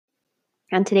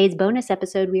On today's bonus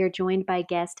episode, we are joined by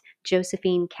guest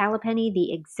Josephine Kalipeni,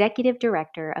 the Executive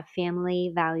Director of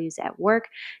Family Values at Work,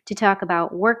 to talk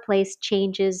about workplace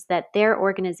changes that their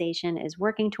organization is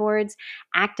working towards,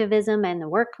 activism and the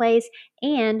workplace,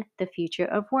 and the future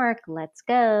of work. Let's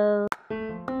go.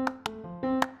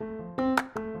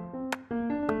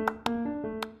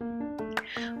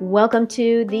 Welcome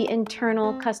to the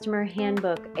Internal Customer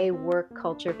Handbook, a work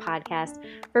culture podcast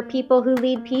for people who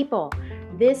lead people.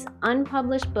 This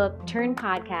unpublished book turned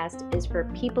podcast is for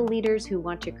people leaders who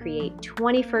want to create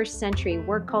 21st century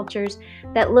work cultures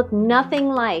that look nothing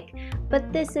like,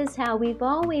 but this is how we've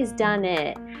always done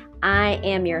it. I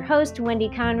am your host, Wendy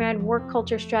Conrad, work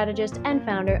culture strategist and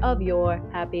founder of Your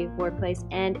Happy Workplace.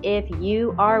 And if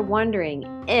you are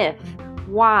wondering if,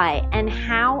 why, and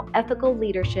how ethical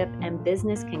leadership and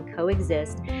business can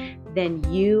coexist, then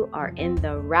you are in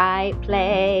the right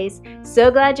place. So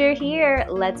glad you're here.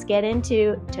 Let's get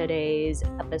into today's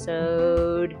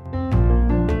episode.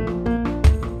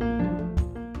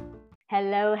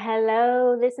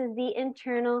 Hello. This is the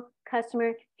Internal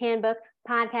Customer Handbook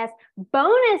podcast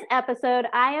bonus episode.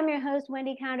 I am your host,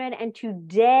 Wendy Conrad, and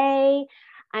today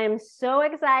I am so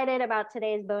excited about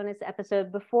today's bonus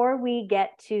episode. Before we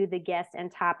get to the guest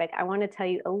and topic, I want to tell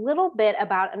you a little bit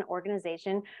about an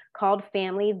organization called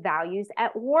Family Values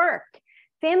at Work.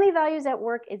 Family Values at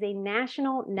Work is a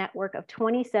national network of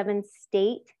 27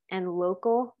 state and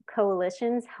local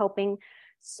coalitions helping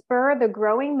spur the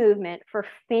growing movement for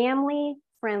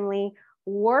family-friendly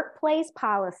workplace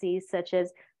policies such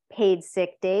as paid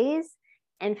sick days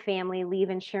and family leave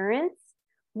insurance,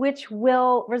 which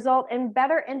will result in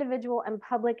better individual and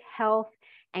public health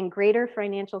and greater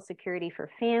financial security for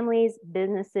families,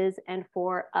 businesses, and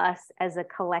for us as a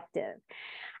collective.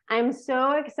 I'm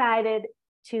so excited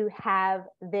to have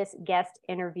this guest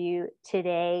interview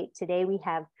today. Today we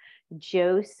have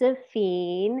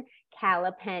Josephine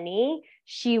Kalipeni.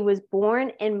 She was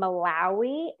born in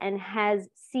Malawi and has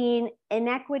seen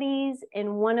inequities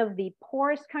in one of the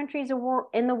poorest countries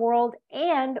in the world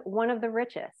and one of the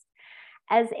richest.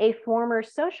 As a former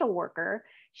social worker,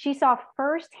 she saw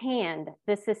firsthand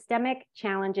the systemic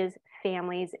challenges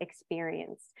families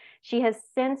experience. She has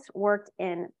since worked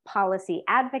in policy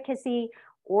advocacy,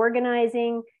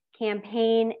 organizing,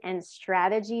 campaign and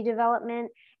strategy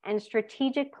development, and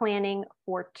strategic planning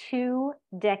for 2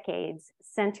 decades,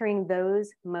 centering those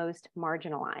most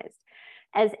marginalized.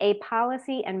 As a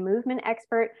policy and movement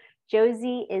expert,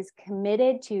 Josie is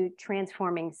committed to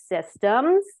transforming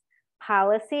systems,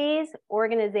 policies,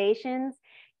 organizations,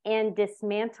 and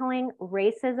dismantling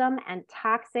racism and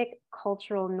toxic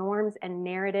cultural norms and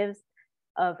narratives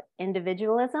of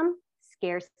individualism,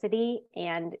 scarcity,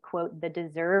 and, quote, the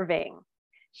deserving.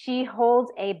 She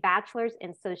holds a bachelor's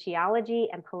in sociology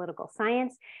and political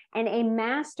science and a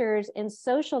master's in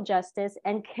social justice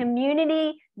and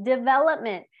community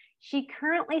development. She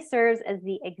currently serves as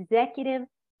the executive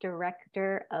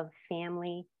director of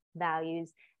Family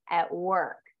Values at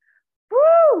Work.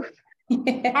 Woo!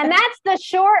 And that's the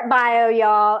short bio,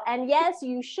 y'all. And yes,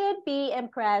 you should be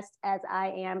impressed as I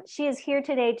am. She is here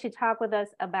today to talk with us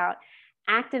about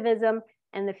activism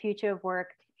and the future of work.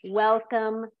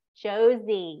 Welcome,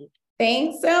 Josie.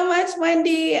 Thanks so much,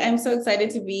 Wendy. I'm so excited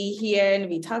to be here and to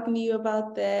be talking to you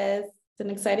about this. It's an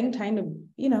exciting time to,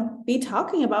 be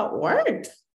talking about work.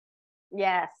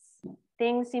 Yes.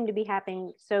 Things seem to be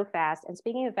happening so fast. And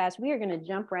speaking of fast, we are going to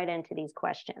jump right into these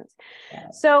questions.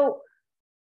 Yes. So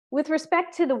with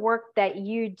respect to the work that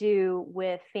you do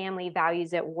with Family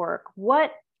Values at Work,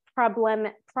 what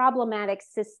problematic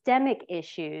systemic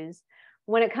issues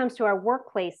when it comes to our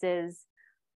workplaces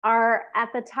are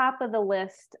at the top of the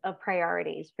list of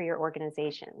priorities for your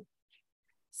organization?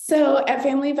 So at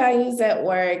Family Values at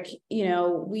Work,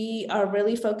 we are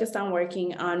really focused on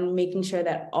working on making sure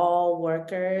that all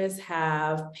workers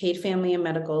have paid family and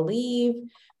medical leave,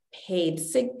 paid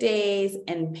sick days,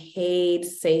 and paid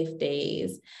safe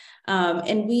days.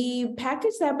 And we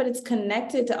package that, but it's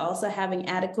connected to also having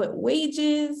adequate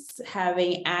wages,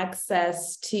 having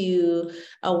access to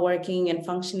a working and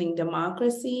functioning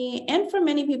democracy. And for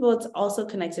many people, it's also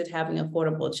connected to having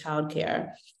affordable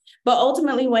childcare. But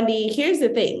ultimately, Wendy, here's the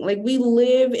thing, we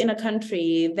live in a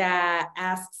country that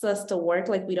asks us to work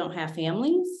like we don't have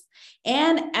families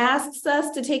and asks us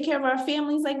to take care of our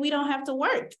families like we don't have to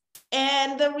work.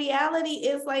 And the reality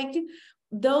is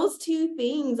those two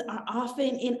things are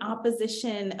often in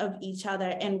opposition of each other,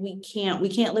 and we can't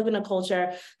live in a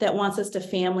culture that wants us to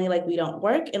family like we don't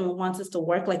work and wants us to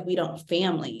work like we don't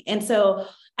family. And so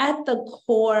at the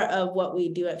core of what we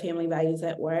do at Family Values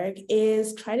at Work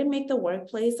is try to make the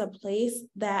workplace a place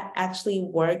that actually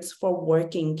works for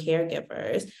working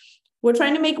caregivers. We're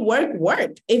trying to make work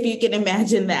work, if you can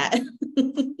imagine that.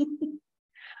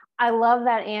 I love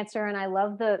that answer. And I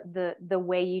love the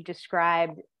way you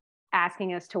described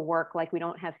asking us to work like we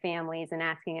don't have families and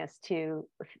asking us to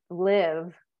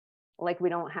live like we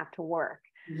don't have to work.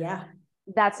 Yeah.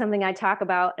 That's something I talk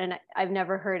about, and I've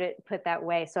never heard it put that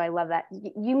way. So I love that.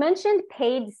 You mentioned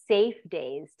paid safe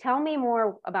days. Tell me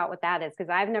more about what that is, because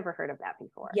I've never heard of that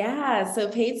before. Yeah, so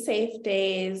paid safe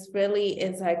days really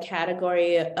is a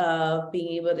category of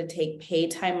being able to take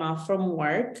paid time off from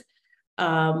work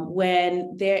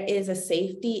when there is a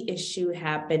safety issue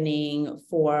happening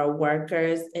for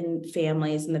workers and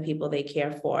families and the people they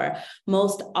care for.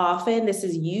 Most often, this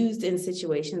is used in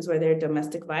situations where there are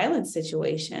domestic violence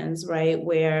situations, right?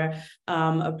 Where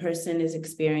a person is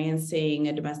experiencing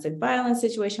a domestic violence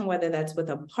situation, whether that's with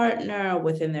a partner or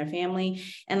within their family.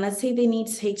 And let's say they need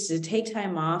to take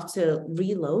time off to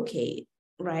relocate,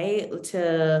 right?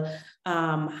 To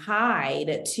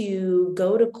hide, to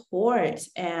go to court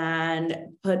and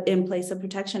put in place a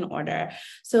protection order.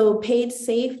 So paid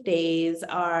safe days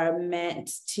are meant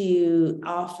to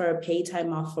offer paid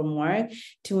time off from work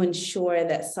to ensure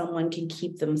that someone can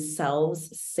keep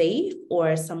themselves safe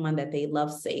or someone that they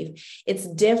love safe. It's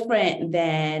different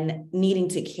than needing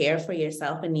to care for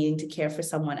yourself and needing to care for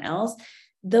someone else,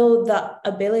 though the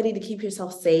ability to keep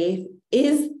yourself safe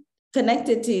is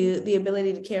connected to the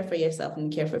ability to care for yourself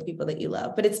and care for people that you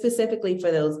love, but it's specifically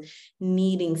for those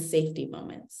needing safety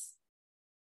moments.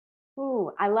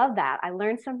 Ooh, I love that. I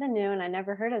learned something new and I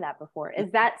never heard of that before. Is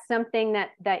that something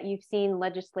that you've seen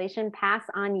legislation pass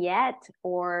on yet,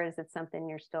 or is it something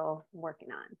you're still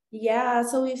working on? Yeah,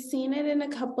 so we've seen it in a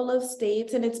couple of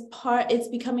states, and it's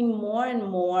becoming more and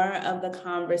more of the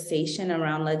conversation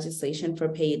around legislation for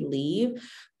paid leave,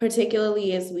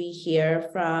 particularly as we hear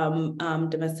from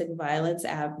domestic violence,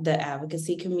 the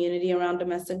advocacy community around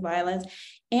domestic violence.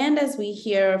 And as we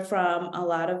hear from a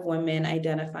lot of women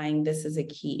identifying this as a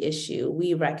key issue,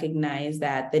 we recognize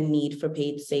that the need for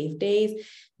paid safe days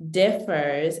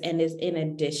differs and is in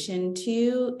addition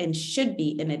to, and should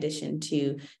be in addition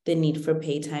to, the need for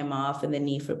paid time off and the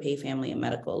need for paid family and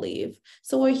medical leave.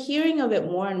 So we're hearing of it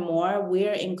more and more.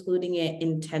 We're including it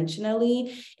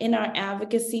intentionally in our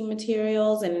advocacy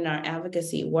materials and in our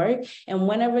advocacy work. And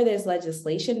whenever there's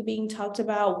legislation being talked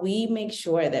about, we make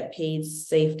sure that paid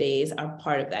safe days are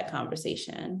part of that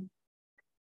conversation.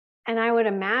 And I would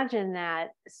imagine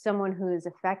that someone who is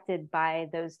affected by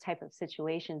those type of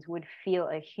situations would feel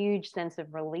a huge sense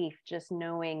of relief just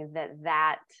knowing that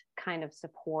that kind of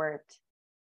support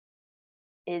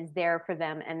is there for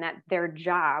them, and that their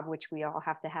job, which we all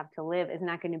have to live, is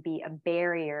not going to be a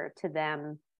barrier to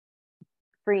them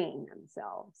freeing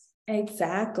themselves.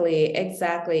 Exactly.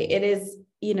 It is,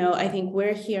 I think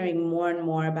we're hearing more and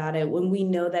more about it when we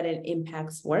know that it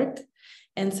impacts work.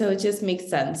 And so it just makes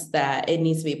sense that it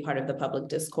needs to be part of the public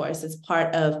discourse. It's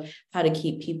part of how to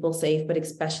keep people safe, but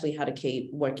especially how to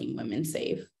keep working women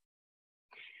safe.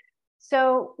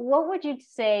 So what would you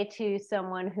say to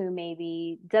someone who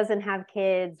maybe doesn't have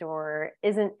kids or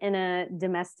isn't in a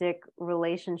domestic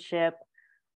relationship?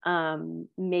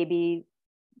 Maybe,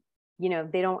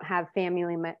 they don't have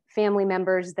family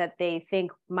members that they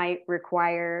think might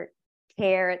require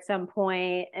care at some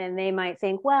point. And they might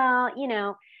think, well,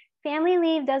 family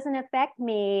leave doesn't affect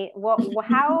me. Well,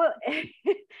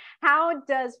 how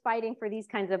does fighting for these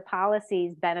kinds of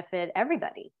policies benefit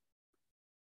everybody?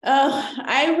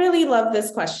 I really love this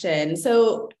question.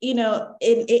 So,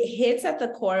 it hits at the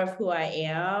core of who I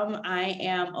am. I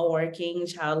am a working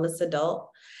childless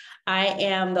adult. I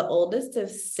am the oldest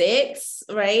of 6,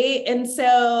 right? And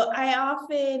so I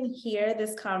often hear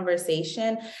this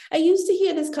conversation. I used to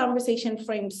hear this conversation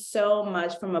framed so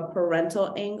much from a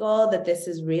parental angle, that this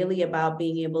is really about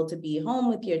being able to be home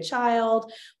with your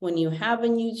child when you have a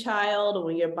new child or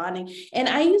when you're bonding. And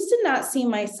I used to not see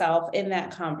myself in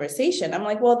that conversation. I'm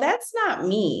like, well, that's not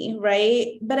me,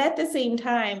 right? But at the same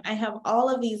time, I have all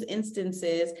of these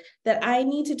instances that I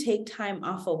need to take time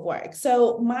off of work.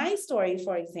 So my story,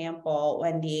 for example,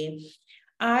 Wendy,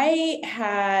 I've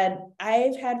had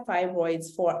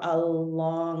fibroids for a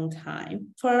long time.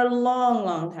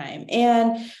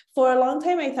 And for a long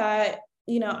time, I thought,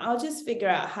 I'll just figure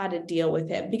out how to deal with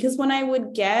it. Because when I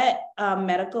would get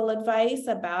medical advice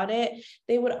about it,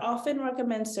 they would often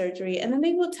recommend surgery. And then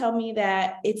they would tell me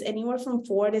that it's anywhere from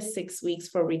 4 to 6 weeks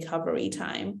for recovery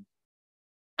time.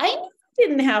 I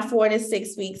didn't have 4 to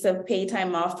 6 weeks of paid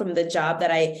time off from the job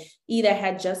that I either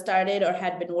had just started or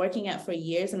had been working at for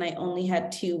years, and I only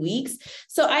had 2 weeks.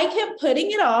 So I kept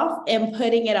putting it off and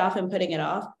putting it off and putting it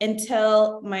off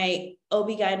until my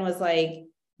OB-GYN was like,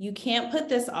 You can't put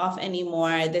this off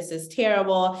anymore. This is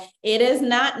terrible. It is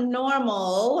not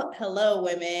normal. Hello,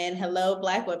 women. Hello,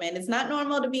 Black women. It's not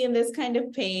normal to be in this kind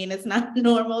of pain. It's not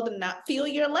normal to not feel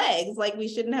your legs. Like, we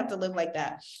shouldn't have to live like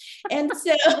that. And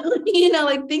so,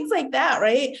 like things like that,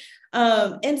 right?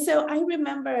 And so I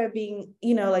remember being,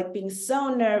 like being so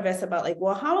nervous about like,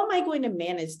 well, how am I going to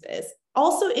manage this?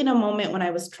 Also in a moment when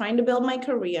I was trying to build my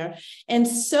career and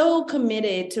so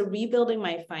committed to rebuilding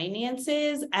my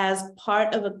finances as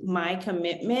part of my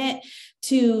commitment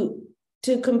to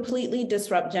completely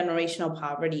disrupt generational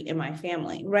poverty in my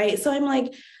family, right? So I'm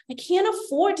like, I can't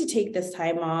afford to take this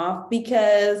time off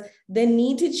because the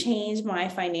need to change my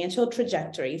financial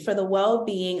trajectory for the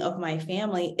well-being of my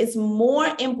family is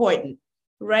more important,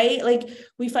 right? Like,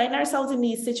 we find ourselves in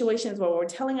these situations where we're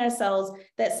telling ourselves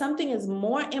that something is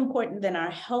more important than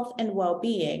our health and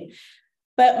well-being.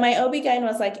 But my OB-GYN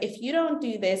was like, if you don't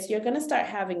do this, you're going to start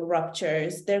having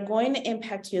ruptures. They're going to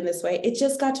impact you in this way. It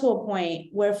just got to a point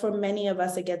where for many of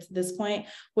us, it gets to this point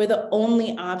where the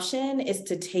only option is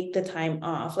to take the time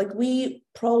off. Like, we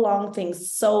prolong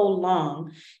things so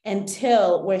long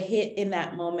until we're hit in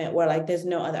that moment where like, there's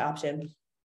no other option.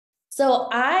 So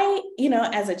I,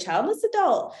 as a childless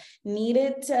adult,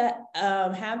 needed to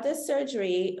have this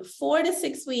surgery 4 to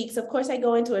 6 weeks. Of course, I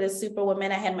go into it as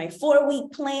Superwoman. I had my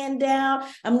 4-week plan down.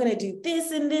 I'm going to do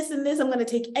this and this and this. I'm going to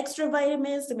take extra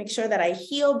vitamins to make sure that I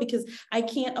heal because I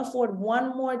can't afford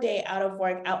one more day out of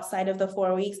work outside of the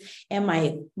 4 weeks. And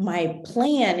my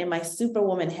plan in my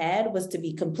Superwoman head was to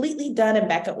be completely done and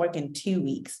back at work in 2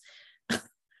 weeks.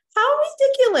 How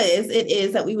ridiculous it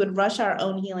is that we would rush our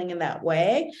own healing in that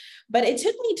way. But it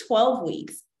took me 12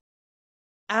 weeks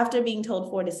after being told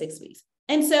 4 to 6 weeks.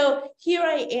 And so here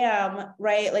I am,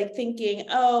 right? Like thinking,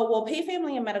 oh, well, paid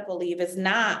family and medical leave is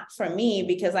not for me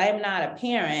because I'm not a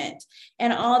parent.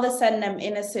 And all of a sudden I'm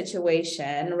in a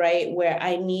situation, right, where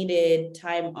I needed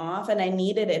time off and I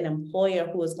needed an employer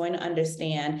who was going to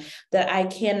understand that I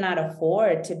cannot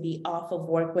afford to be off of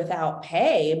work without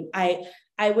pay.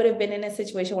 I would have been in a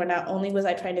situation where not only was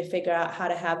I trying to figure out how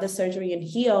to have the surgery and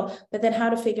heal, but then how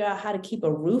to figure out how to keep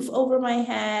a roof over my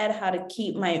head, how to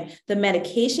keep the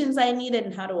medications I needed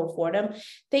and how to afford them.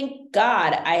 Thank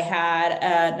God I had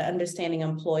an understanding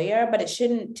employer, but it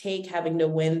shouldn't take having to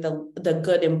win the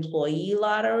good employee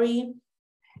lottery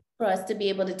for us to be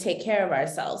able to take care of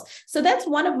ourselves. So that's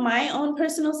one of my own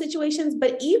personal situations.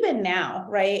 But even now,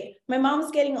 right? My mom's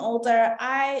getting older.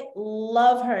 I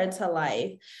love her to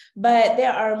life. But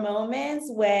there are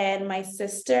moments when my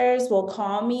sisters will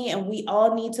call me and we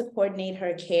all need to coordinate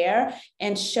her care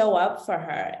and show up for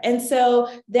her. And so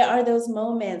there are those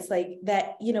moments like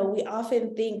that, we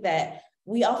often think that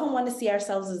we often want to see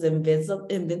ourselves as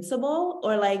invincible,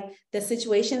 or like the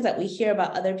situations that we hear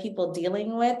about other people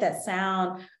dealing with that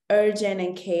sound urgent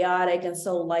and chaotic and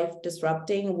so life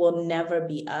disrupting will never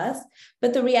be us.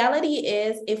 But the reality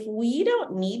is, if we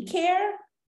don't need care,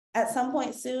 at some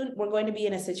point soon, we're going to be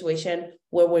in a situation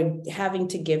where we're having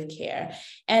to give care.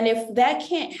 And if that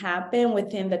can't happen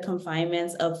within the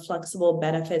confinements of flexible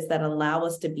benefits that allow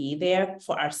us to be there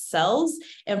for ourselves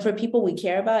and for people we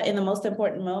care about in the most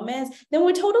important moments, then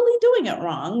we're totally doing it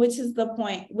wrong, which is the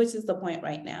point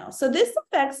right now. So this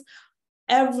affects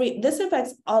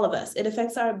all of us. It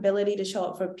affects our ability to show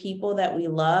up for people that we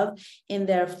love in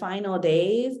their final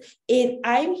days.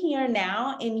 I'm here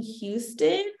now in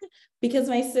Houston because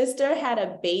my sister had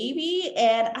a baby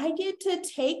and I get to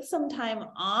take some time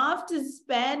off to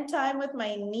spend time with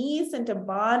my niece and to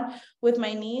bond with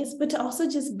my niece, but to also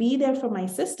just be there for my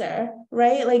sister,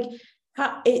 right? Like,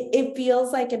 it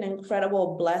feels like an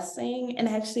incredible blessing, and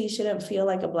actually it shouldn't feel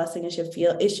like a blessing. It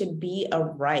should be a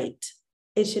right.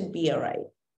 It should be a right.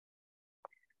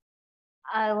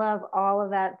 I love all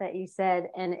of that you said.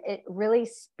 And it really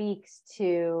speaks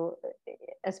to,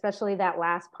 especially that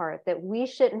last part, that we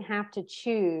shouldn't have to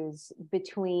choose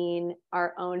between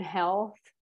our own health,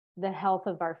 the health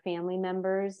of our family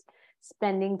members,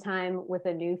 spending time with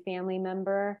a new family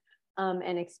member,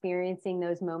 and experiencing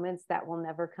those moments that will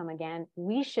never come again.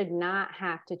 We should not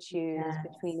have to choose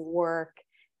between work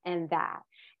and that.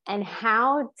 And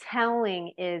how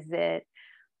telling is it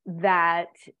that,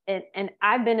 and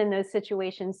I've been in those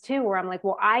situations too, where I'm like,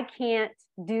 well, I can't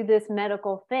do this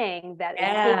medical thing that is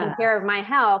taking care of my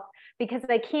health because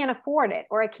I can't afford it,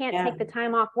 or I can't take the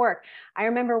time off work. I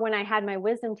remember when I had my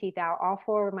wisdom teeth out, all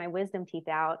 4 of my wisdom teeth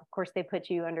out, of course, they put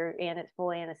you under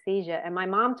full anesthesia. And my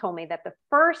mom told me that the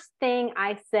first thing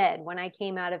I said when I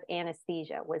came out of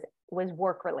anesthesia was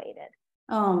work related.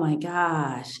 Oh my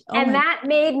gosh. That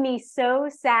made me so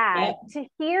sad to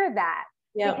hear that.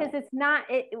 Yep. because it's not,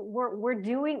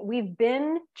 we've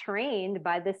been trained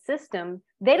by the system.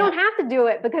 They Yep. don't have to do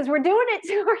it because we're doing it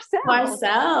to ourselves.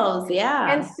 Ourselves,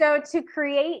 yeah. And so to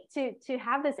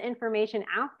have this information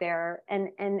out there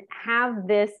and have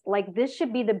this, like, this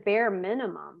should be the bare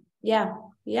minimum. Yeah.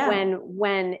 Yeah.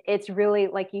 When it's really,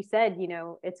 like you said,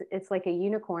 it's like a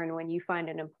unicorn when you find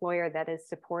an employer that is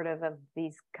supportive of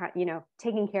these,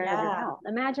 taking care of your health.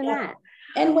 Imagine that.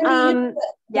 And when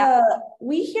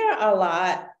we hear a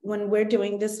lot when we're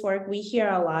doing this work, we hear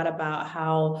a lot about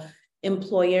how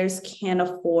employers can't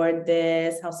afford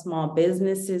this, how small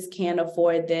businesses can't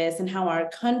afford this, and how our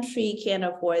country can't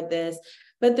afford this.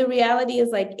 But the reality is,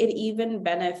 like, it even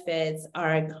benefits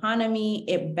our economy.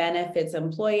 It benefits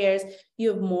employers. You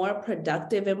have more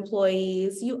productive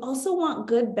employees. You also want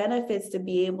good benefits to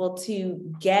be able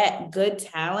to get good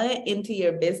talent into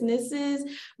your businesses,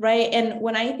 right? And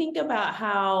when I think about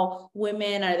how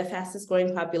women are the fastest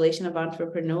growing population of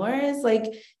entrepreneurs, like,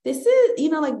 this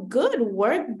is, like, good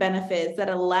work benefits that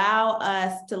allow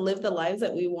us to live the lives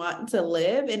that we want to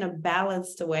live in a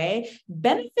balanced way,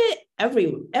 benefit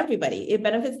everybody. It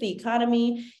benefits the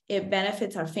economy. It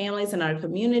benefits our families and our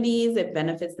communities. It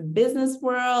benefits the business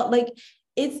world. Like,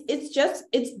 it's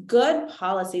good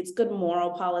policy. It's good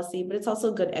moral policy, but it's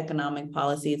also good economic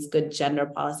policy. It's good gender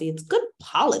policy. It's good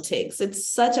politics. It's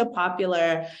such a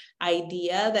popular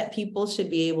idea that people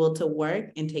should be able to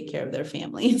work and take care of their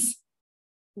families.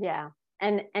 Yeah.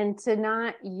 And to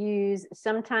not use,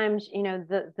 sometimes,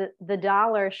 the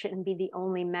dollar shouldn't be the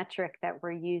only metric that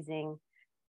we're using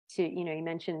to, you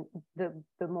mentioned the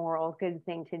moral good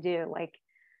thing to do. Like,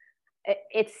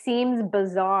 it seems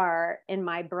bizarre in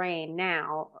my brain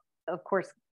now, of course,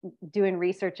 doing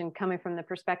research and coming from the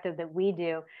perspective that we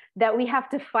do, that we have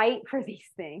to fight for these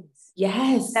things.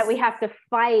 Yes. That we have to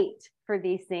fight for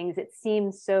these things. It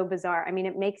seems so bizarre. I mean,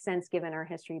 it makes sense given our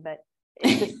history, but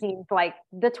it just seems like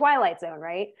the Twilight Zone,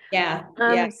 right? Yeah.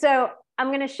 So I'm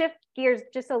going to shift gears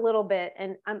just a little bit.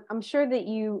 And I'm sure that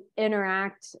you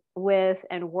interact with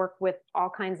and work with all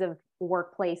kinds of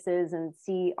workplaces and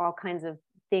see all kinds of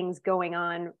things going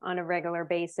on a regular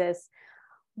basis.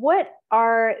 What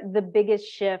are the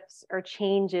biggest shifts or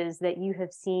changes that you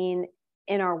have seen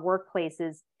in our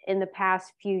workplaces in the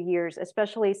past few years,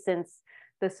 especially since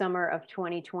the summer of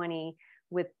 2020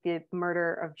 with the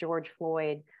murder of George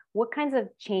Floyd? What kinds of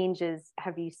changes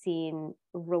have you seen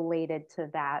related to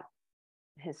that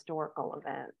historical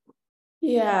event?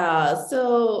 Yeah,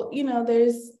 so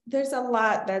there's a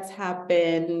lot that's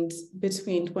happened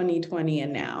between 2020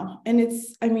 and now. And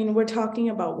we're talking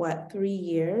about what, 3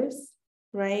 years,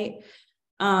 right?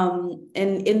 And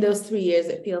in those 3 years,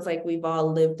 it feels like we've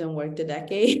all lived and worked a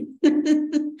decade. I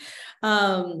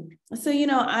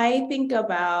think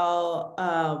about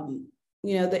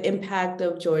the impact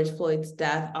of George Floyd's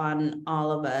death on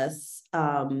all of us.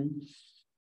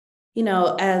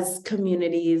 As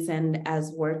communities and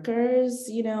as workers,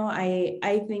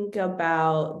 I think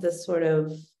about but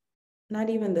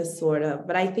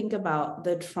I think about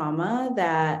the trauma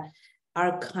that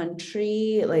our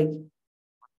country, like,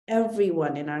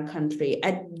 everyone in our country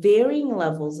at varying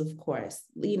levels, of course,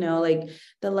 like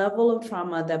the level of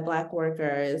trauma that Black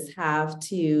workers have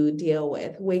to deal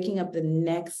with, waking up the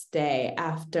next day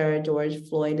after George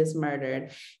Floyd is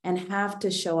murdered and have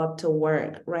to show up to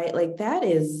work, right? Like, that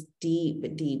is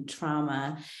deep, deep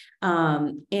trauma.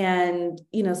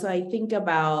 So I think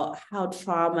about how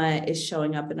trauma is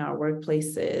showing up in our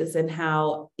workplaces and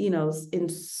how, in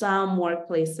some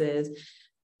workplaces,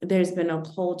 there's been a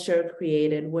culture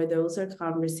created where those are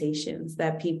conversations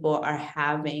that people are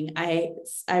having. I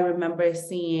remember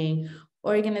seeing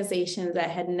organizations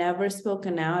that had never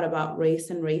spoken out about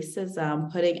race and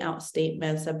racism putting out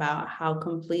statements about how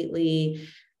completely,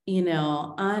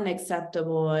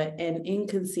 unacceptable and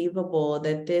inconceivable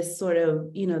that this sort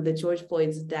of, the George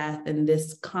Floyd's death and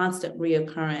this constant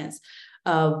reoccurrence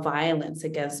of violence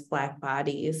against Black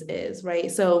bodies is,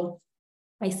 right? So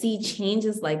I see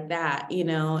changes like that,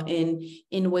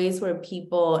 in ways where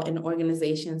people and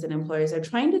organizations and employers are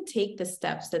trying to take the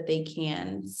steps that they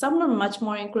can. Some are much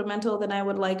more incremental than I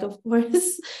would like, of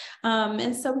course.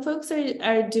 And some folks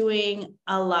are doing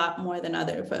a lot more than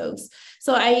other folks.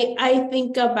 So I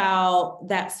think about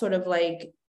that sort of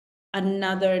like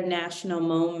another national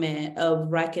moment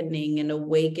of reckoning and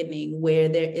awakening where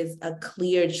there is a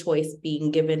clear choice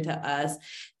being given to us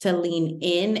to lean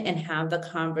in and have the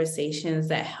conversations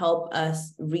that help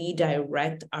us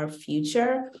redirect our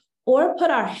future, or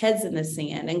put our heads in the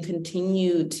sand and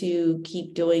continue to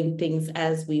keep doing things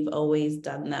as we've always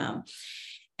done them.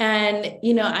 And,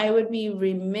 I would be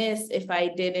remiss if I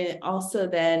didn't also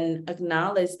then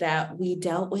acknowledge that we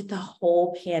dealt with the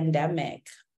whole pandemic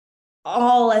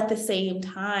all at the same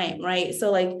time, right?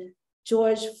 So like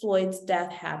George Floyd's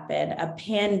death happened, a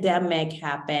pandemic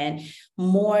happened,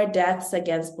 more deaths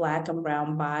against Black and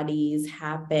brown bodies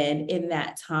happened in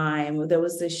that time. There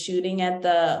was the shooting at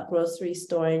the grocery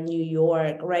store in New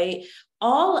York, right?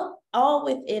 All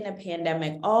within a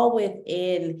pandemic, all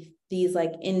within these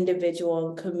like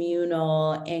individual,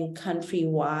 communal, and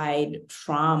countrywide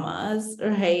traumas,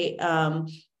 right?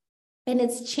 And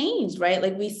it's changed, right?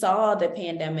 Like we saw the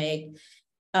pandemic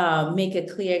make a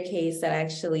clear case that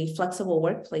actually flexible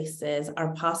workplaces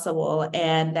are possible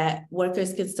and that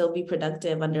workers can still be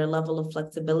productive under a level of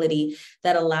flexibility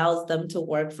that allows them to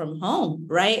work from home,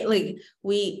 right? Like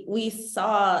we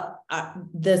saw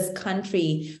this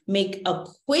country make a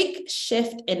quick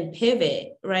shift and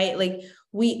pivot, right? Like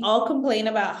we all complain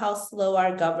about how slow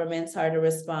our governments are to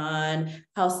respond,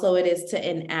 how slow it is to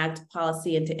enact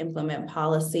policy and to implement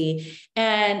policy.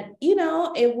 And,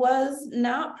 it was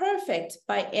not perfect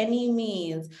by any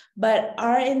means, but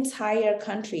our entire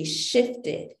country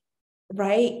shifted,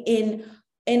 right? In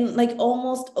like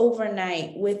almost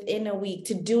overnight, within a week,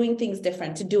 to doing things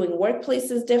different, to doing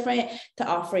workplaces different, to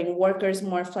offering workers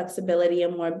more flexibility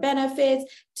and more benefits,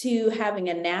 to having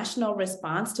a national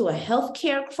response to a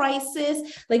healthcare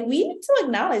crisis. Like we need to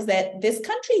acknowledge that this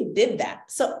country did that.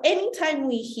 So anytime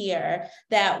we hear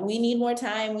that we need more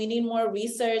time, we need more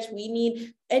research,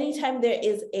 anytime there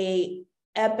is a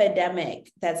epidemic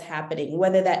that's happening,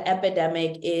 whether that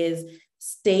epidemic is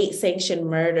state-sanctioned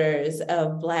murders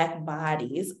of Black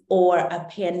bodies or a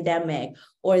pandemic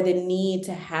or the need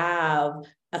to have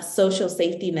a social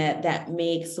safety net that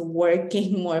makes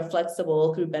working more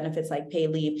flexible through benefits like paid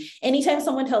leave. Anytime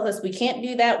someone tells us we can't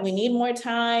do that, we need more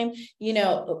time,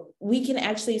 we can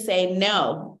actually say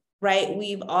no, right?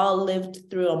 We've all lived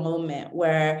through a moment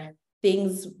where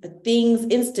things,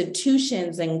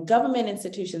 institutions and government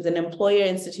institutions and employer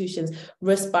institutions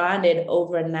responded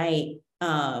overnight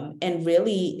and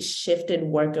really shifted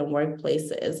work and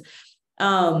workplaces.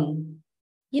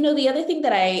 The other thing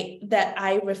that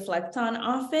I reflect on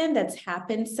often that's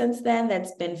happened since then,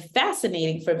 that's been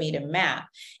fascinating for me to map,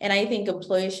 and I think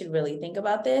employers should really think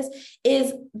about this,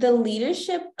 is the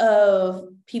leadership of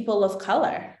people of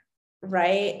color,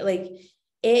 right? Like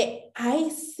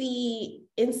I see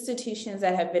institutions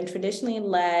that have been traditionally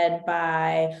led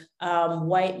by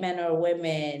white men or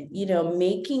women,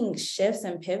 making shifts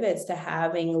and pivots to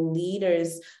having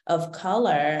leaders of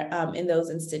color in those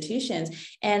institutions.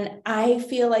 And I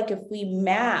feel like if we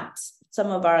mapped some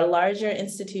of our larger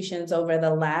institutions over the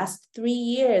last 3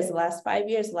 years, the last 5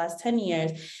 years, the last 10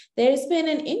 years, there's been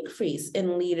an increase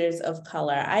in leaders of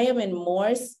color. I am in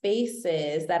more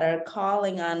spaces that are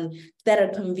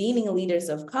convening leaders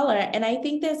of color. And I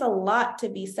think there's a lot to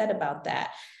be said about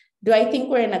that. Do I think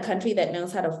we're in a country that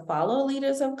knows how to follow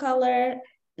leaders of color?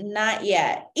 Not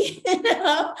yet,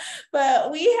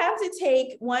 but we have to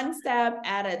take one step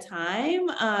at a time.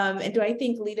 And do I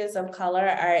think leaders of color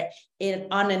are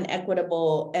on an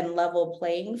equitable and level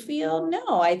playing field?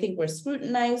 No, I think we're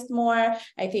scrutinized more.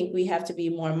 I think we have to be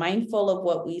more mindful of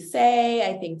what we say.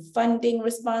 I think funding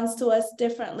responds to us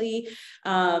differently.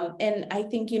 And I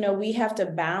think, we have to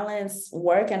balance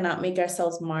work and not make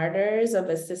ourselves martyrs of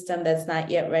a system that's not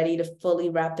yet ready to fully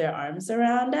wrap their arms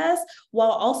around us,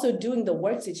 while also doing the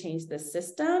work to change the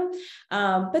system.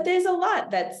 But there's a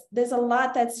lot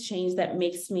that's changed that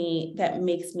makes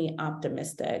me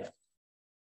optimistic.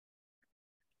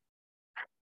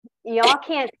 Y'all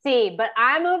can't see, but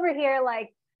I'm over here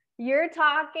like you're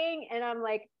talking and I'm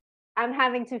like, I'm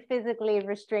having to physically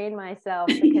restrain myself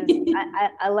because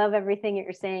I love everything that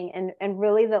you're saying. And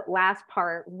really the last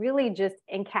part really just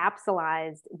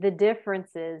encapsulates the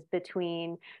differences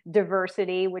between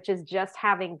diversity, which is just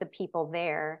having the people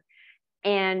there,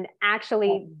 and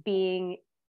actually being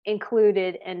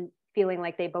included and feeling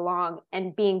like they belong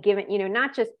and being given,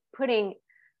 not just putting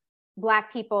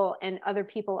Black people and other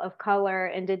people of color,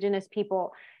 Indigenous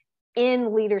people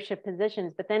in leadership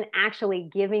positions, but then actually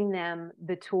giving them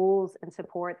the tools and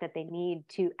support that they need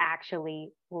to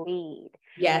actually lead.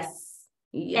 Yes.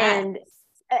 And,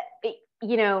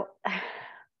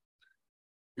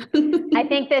 I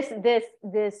think this,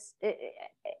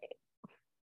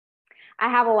 I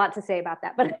have a lot to say about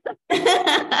that, but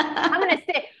I'm going to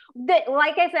say that,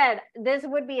 like I said, this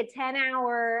would be a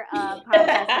 10-hour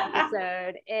podcast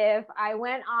episode if I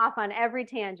went off on every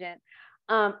tangent.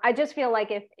 I just feel like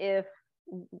if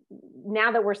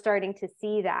now that we're starting to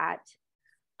see that,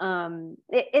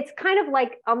 it's kind of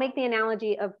like, I'll make the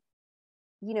analogy of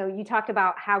you talked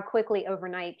about how quickly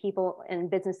overnight people and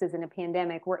businesses in a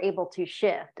pandemic were able to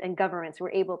shift, and governments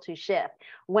were able to shift,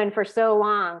 when for so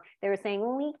long they were saying,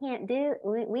 well, we can't do that.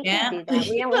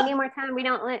 We need more time.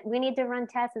 We need to run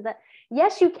tests.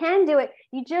 Yes, you can do it.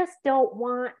 You just don't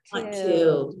want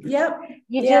to. Yep.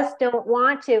 You just don't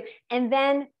want to. And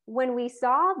then when we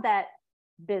saw that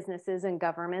businesses and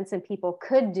governments and people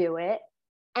could do it,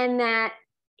 and that,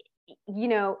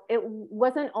 it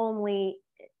wasn't only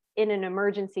in an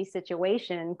emergency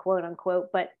situation, quote unquote,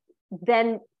 but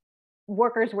then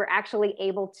workers were actually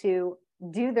able to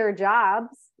do their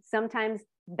jobs sometimes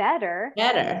better.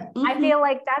 Mm-hmm. I feel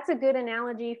like that's a good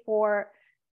analogy for,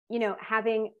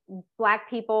 having Black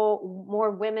people,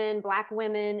 more women, Black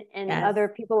women, and other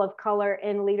people of color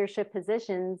in leadership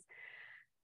positions.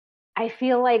 I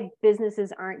feel like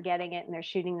businesses aren't getting it, and they're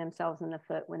shooting themselves in the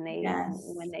foot when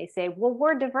they say, well,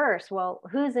 we're diverse. Well,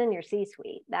 who's in your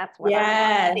C-suite? That's what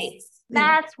I want to see.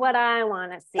 That's what I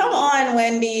want to see. Come on,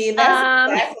 Wendy.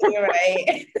 That's exactly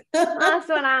right. That's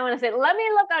what I want to say. Let me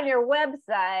look on your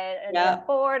website and the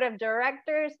board of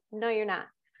directors. No, you're not.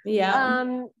 Yeah.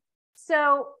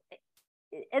 So,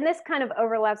 and this kind of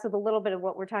overlaps with a little bit of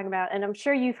what we're talking about. And I'm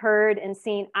sure you've heard and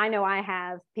seen, I know I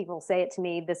have, people say it to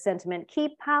me, the sentiment,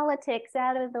 keep politics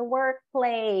out of the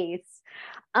workplace.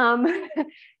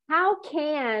 How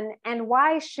can and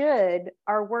why should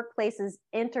our workplaces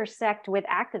intersect with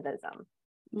activism?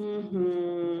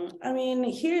 Mm-hmm. I mean,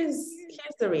 here's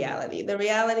the reality. The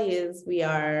reality is we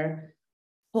are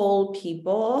whole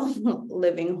people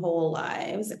living whole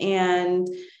lives. And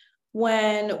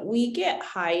when we get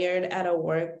hired at a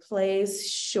workplace,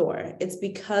 sure, it's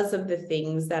because of the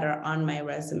things that are on my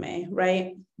resume,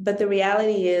 right? But the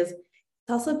reality is, it's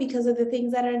also because of the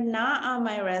things that are not on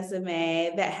my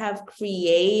resume that have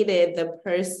created the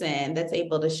person that's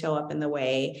able to show up in the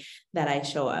way that I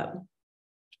show up.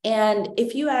 And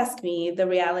if you ask me, the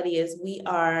reality is we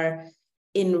are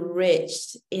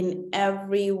enriched in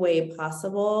every way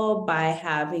possible by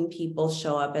having people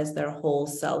show up as their whole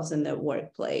selves in the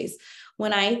workplace.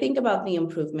 When I think about the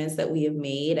improvements that we have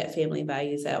made at Family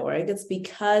Values at Work, it's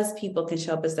because people can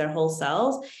show up as their whole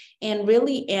selves and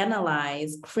really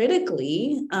analyze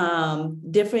critically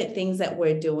different things that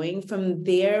we're doing from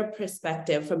their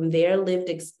perspective, from their lived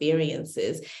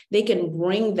experiences. They can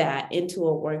bring that into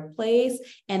a workplace,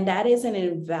 and that is an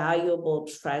invaluable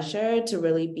treasure to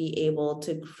really be able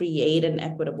to create an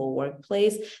equitable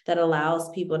workplace that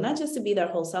allows people not just to be their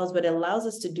whole selves, but it allows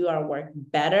us to do our work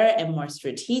better and more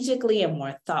strategically and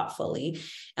more thoughtfully,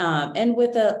 and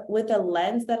with a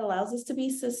lens that allows us to be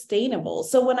sustainable.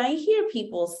 So when I hear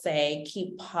people say,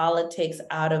 keep politics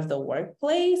out of the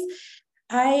workplace,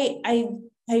 I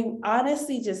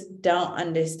honestly just don't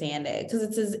understand it, because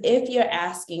it's as if you're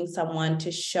asking someone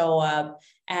to show up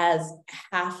as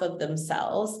half of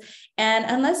themselves. And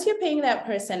unless you're paying that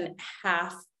person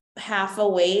half a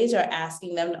wage or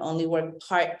asking them to only work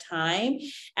part-time,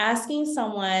 asking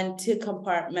someone to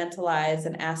compartmentalize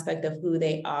an aspect of who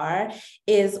they are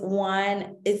is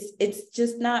it's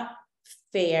just not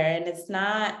fair, and it's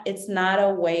not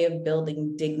a way of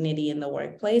building dignity in the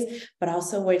workplace. But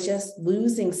also, we're just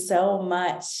losing so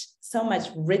much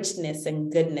richness and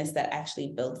goodness that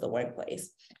actually builds the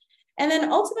workplace. And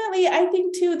then ultimately, I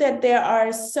think too that there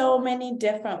are so many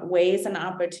different ways and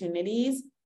opportunities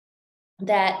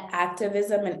that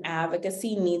activism and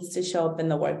advocacy needs to show up in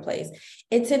the workplace.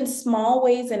 It's in small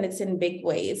ways and it's in big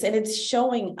ways, and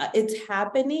it's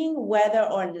happening whether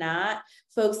or not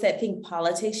folks that think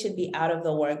politics should be out of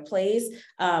the workplace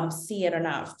see it or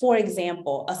not. For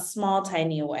example, a small,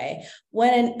 tiny way,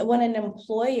 when an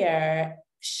employer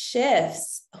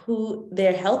shifts who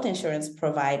their health insurance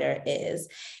provider is,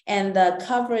 and the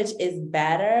coverage is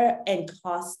better and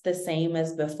costs the same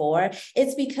as before,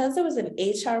 it's because there was an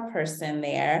HR person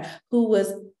there who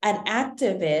was an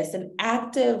activist and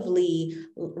actively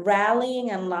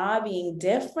rallying and lobbying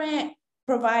different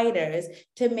providers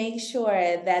to make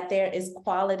sure that there is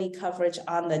quality coverage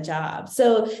on the job.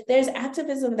 So there's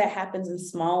activism that happens in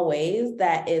small ways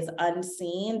that is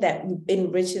unseen, that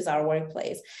enriches our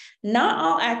workplace. Not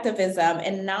all activism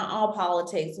and not all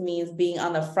politics means being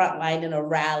on the front line in a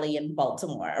rally in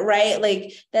Baltimore, right?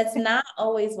 Like, that's not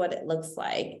always what it looks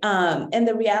like. And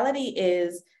the reality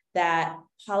is that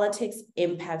politics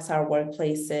impacts our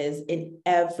workplaces in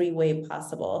every way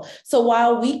possible. So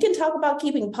while we can talk about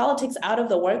keeping politics out of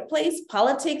the workplace,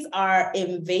 politics are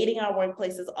invading our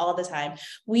workplaces all the time.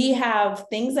 We have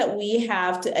things that we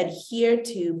have to adhere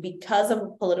to because of a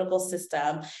political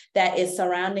system that is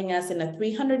surrounding us in a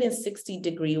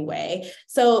 360-degree way.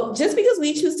 So just because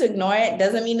we choose to ignore it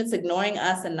doesn't mean it's ignoring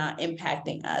us and not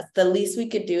impacting us. The least we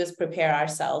could do is prepare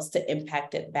ourselves to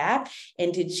impact it back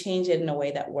and to change it in a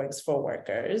way that works for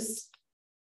workers.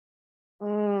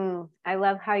 I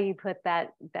love how you put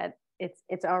that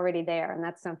it's already there. And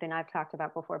that's something I've talked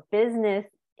about before. Business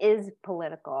is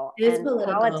political.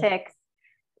 Politics,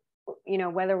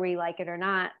 whether we like it or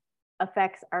not,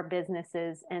 affects our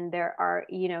businesses. And there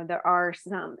are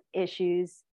some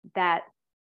issues that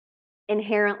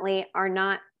inherently are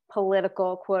not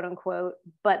political, quote unquote,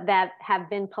 but that have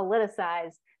been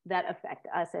politicized that affect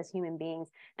us as human beings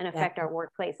and affect our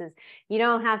workplaces. You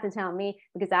don't have to tell me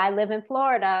because I live in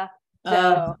Florida.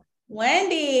 So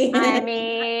Wendy, I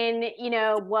mean,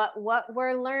 what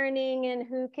we're learning and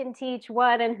who can teach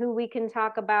what and who we can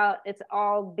talk about, it's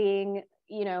all being,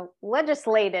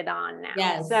 legislated on now.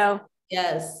 Yes. So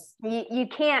yes, you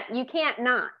can't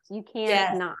not.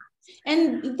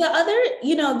 And the other,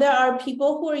 there are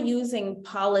people who are using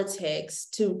politics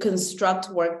to construct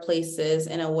workplaces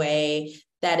in a way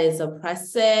that is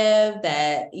oppressive,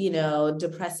 that,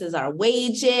 depresses our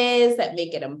wages, that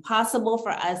make it impossible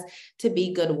for us to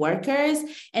be good workers.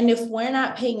 And if we're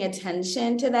not paying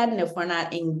attention to that, and if we're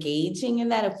not engaging in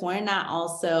that, if we're not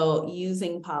also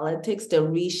using politics to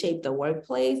reshape the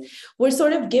workplace, we're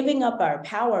sort of giving up our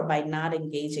power by not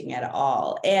engaging at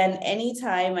all. And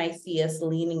anytime I see us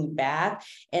leaning back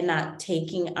and not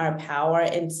taking our power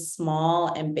in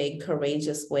small and big,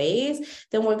 courageous ways,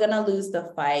 then we're going to lose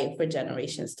the fight for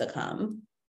generations to come.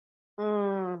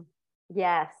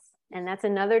 Yes. And that's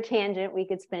another tangent we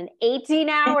could spend 18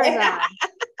 hours on,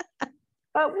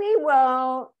 but we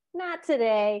won't, not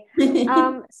today.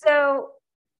 So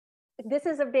this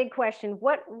is a big question.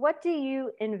 What do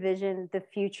you envision the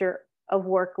future of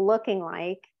work looking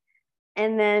like?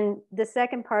 And then the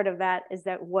second part of that is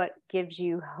that what gives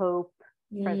you hope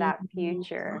for that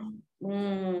future?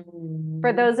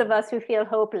 For those of us who feel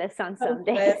hopeless on some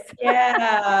days.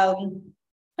 Yeah.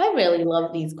 I really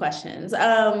love these questions.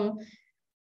 At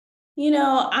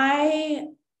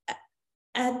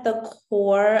the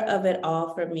core of it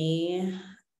all for me,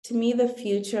 to me, the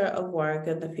future of work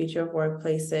and the future of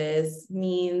workplaces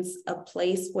means a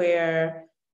place where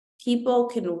people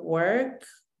can work,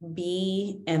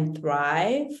 be, and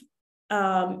thrive,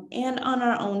 and on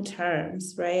our own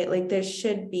terms, right? Like there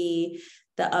should be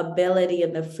the ability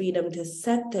and the freedom to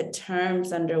set the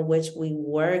terms under which we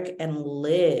work and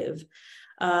live.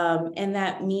 And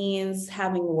that means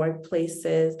having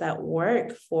workplaces that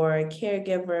work for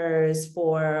caregivers,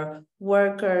 for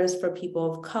workers, for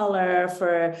people of color,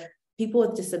 for people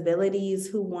with disabilities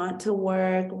who want to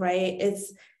work, right?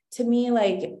 It's, to me,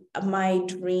 like my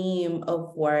dream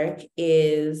of work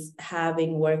is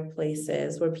having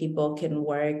workplaces where people can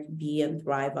work, be, and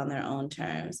thrive on their own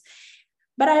terms.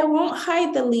 But I won't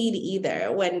hide the lead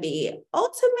either, Wendy.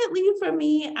 Ultimately, for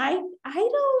me, I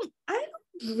don't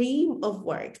dream of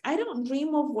work. I don't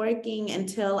dream of working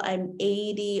until I'm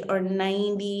 80 or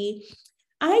 90.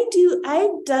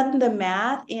 I've done the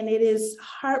math, and it is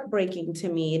heartbreaking to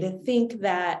me to think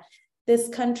that this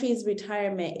country's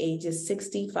retirement age is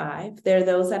 65. There are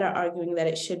those that are arguing that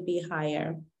it should be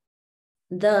higher.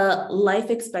 The life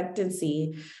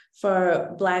expectancy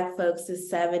for Black folks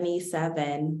is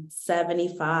 77,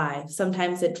 75.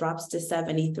 Sometimes it drops to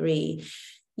 73.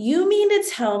 You mean to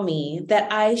tell me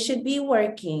that I should be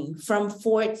working from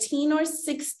 14 or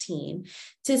 16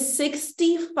 to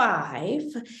 65,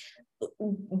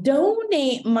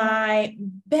 donate my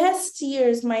best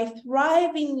years, my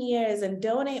thriving years, and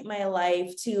donate my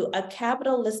life to a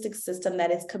capitalistic system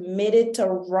that is committed to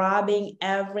robbing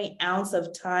every ounce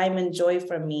of time and joy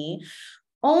from me,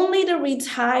 only to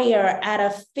retire at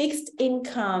a fixed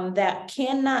income that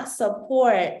cannot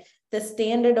support the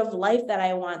standard of life that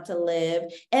I want to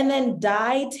live, and then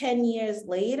die 10 years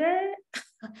later?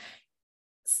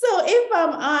 So if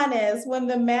I'm honest, when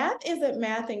the math isn't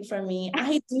mathing for me,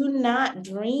 I do not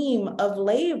dream of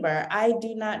labor. I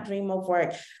do not dream of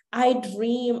work. I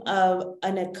dream of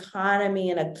an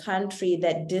economy and a country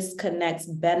that disconnects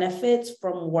benefits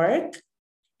from work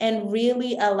and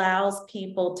really allows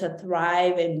people to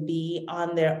thrive and be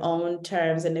on their own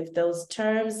terms. And if those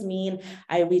terms mean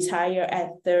I retire at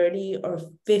 30 or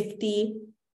 50,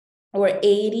 or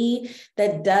 80,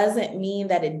 that doesn't mean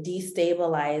that it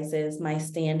destabilizes my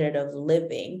standard of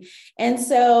living. And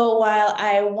so while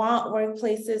I want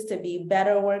workplaces to be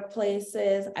better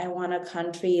workplaces, I want a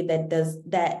country that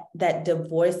that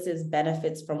divorces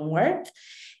benefits from work,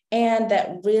 and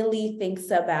that really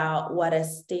thinks about what a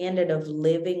standard of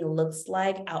living looks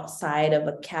like outside of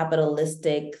a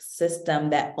capitalistic system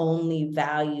that only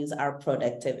values our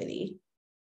productivity.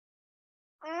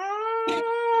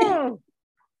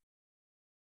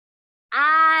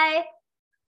 I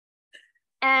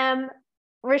am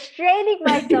restraining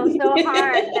myself so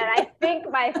hard that I think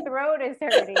my throat is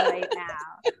hurting right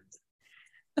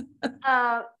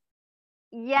now.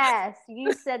 Yes,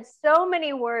 you said so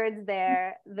many words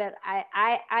there that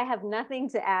I have nothing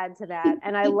to add to that.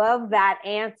 And I love that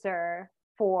answer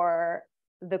for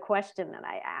the question that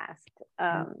I asked.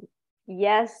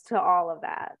 Yes to all of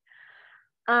that.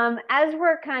 As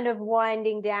we're kind of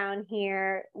winding down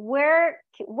here, what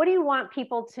do you want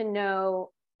people to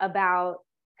know about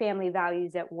Family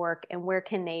Values at Work, and where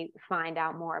can they find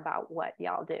out more about what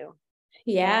y'all do?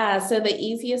 Yeah, so the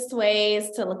easiest way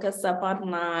is to look us up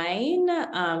online.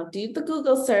 Do the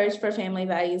Google search for Family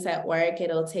Values at Work.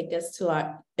 It will take you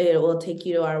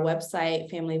to our website,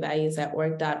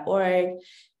 familyvaluesatwork.org.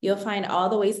 You'll find all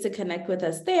the ways to connect with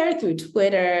us there through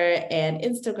Twitter and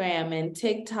Instagram and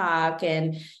TikTok,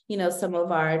 and some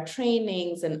of our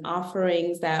trainings and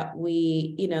offerings that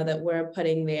we're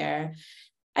putting there.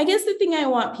 I guess the thing I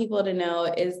want people to know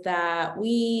is that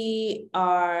we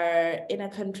are in a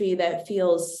country that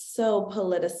feels so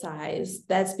politicized,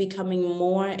 that's becoming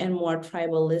more and more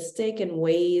tribalistic in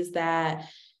ways that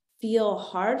feel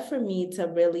hard for me to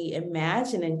really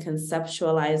imagine and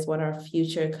conceptualize what our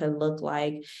future could look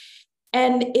like.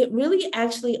 And it really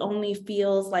actually only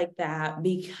feels like that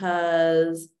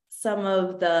because some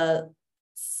of the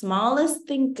smallest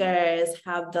thinkers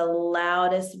have the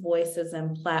loudest voices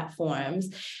and platforms.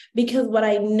 Because what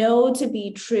I know to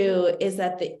be true is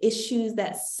that the issues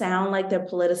that sound like they're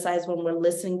politicized when we're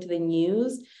listening to the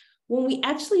news, when we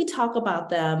actually talk about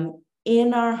them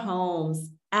in our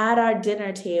homes, at our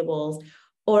dinner tables,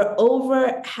 or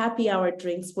over happy hour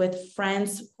drinks with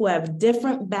friends who have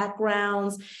different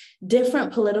backgrounds,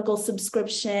 different political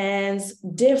subscriptions,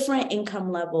 different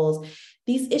income levels,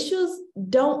 these issues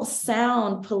don't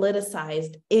sound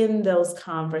politicized in those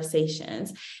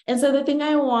conversations. And so the thing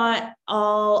I want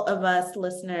all of us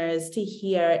listeners to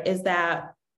hear is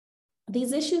that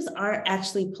these issues aren't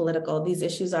actually political. These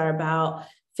issues are about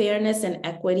fairness and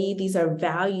equity. These are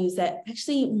values that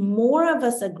actually more of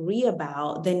us agree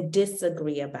about than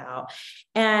disagree about.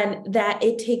 And that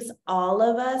it takes all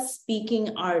of us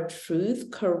speaking our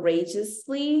truth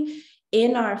courageously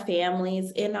in our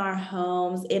families, in our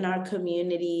homes, in our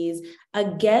communities,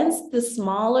 against the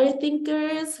smaller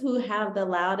thinkers who have the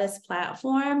loudest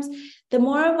platforms. The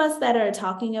more of us that are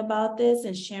talking about this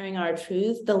and sharing our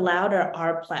truth, the louder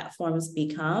our platforms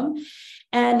become.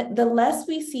 And the less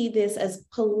we see this as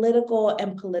political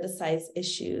and politicized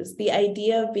issues, the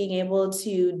idea of being able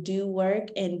to do work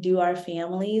and do our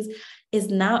families is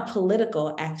not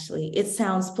political, actually. It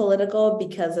sounds political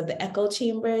because of the echo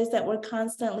chambers that we're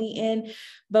constantly in.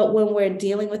 But when we're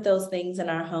dealing with those things in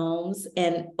our homes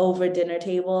and over dinner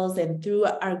tables and through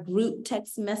our group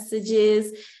text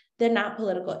messages, they're not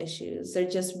political issues. They're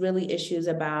just really issues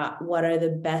about what are the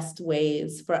best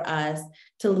ways for us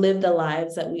to live the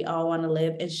lives that we all want to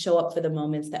live and show up for the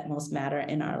moments that most matter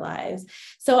in our lives.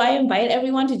 So I invite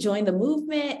everyone to join the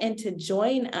movement and to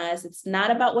join us. It's not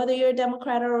about whether you're a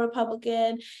Democrat or a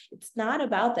Republican. It's not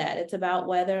about that. It's about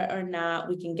whether or not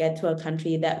we can get to a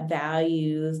country that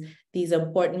values these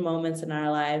important moments in our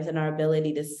lives and our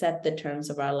ability to set the terms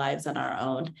of our lives on our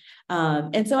own.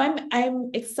 And so I'm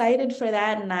excited for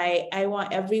that. And I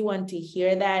want everyone to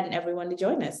hear that and everyone to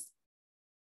join us.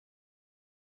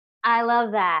 I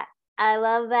love that. I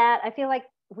love that. I feel like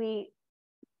we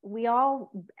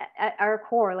all at our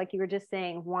core, like you were just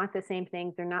saying, want the same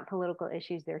things. They're not political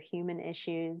issues, they're human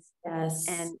issues. Yes.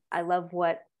 And I love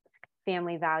what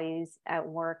Family Values at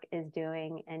Work is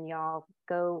doing. And y'all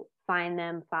go find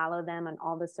them, follow them on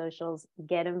all the socials,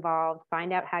 get involved,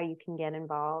 find out how you can get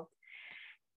involved,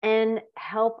 and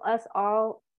help us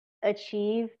all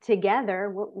achieve together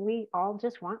what we all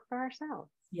just want for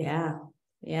ourselves. Yeah.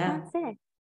 Yeah. That's it.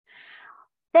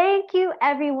 Thank you,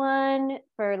 everyone,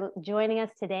 for joining us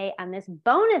today on this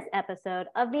bonus episode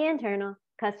of the Internal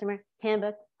Customer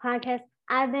Handbook Podcast.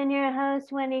 I've been your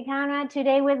host, Wendy Conrad,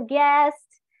 today with guest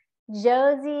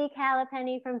Josie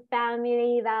Kalipeni from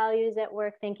Family Values at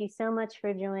Work. Thank you so much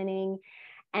for joining.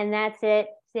 And that's it,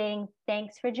 saying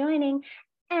thanks for joining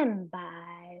and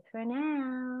bye for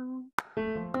now.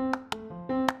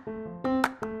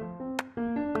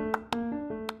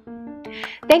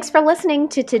 Thanks for listening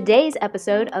to today's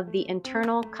episode of the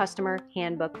Internal Customer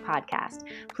Handbook podcast.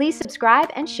 Please subscribe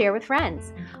and share with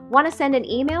friends. Want to send an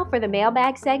email for the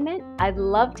mailbag segment? I'd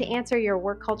love to answer your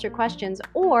work culture questions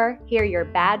or hear your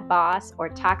bad boss or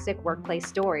toxic workplace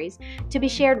stories to be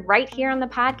shared right here on the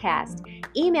podcast.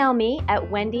 Email me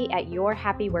at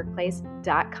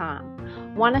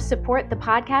wendy@yourhappyworkplace.com. Want to support the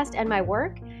podcast and my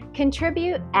work?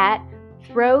 Contribute at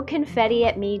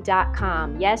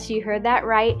throwconfettiatme.com. Yes, you heard that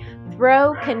right.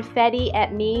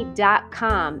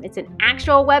 Throwconfettiatme.com. It's an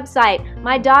actual website.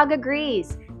 My dog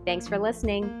agrees. Thanks for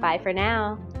listening. Bye for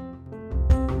now.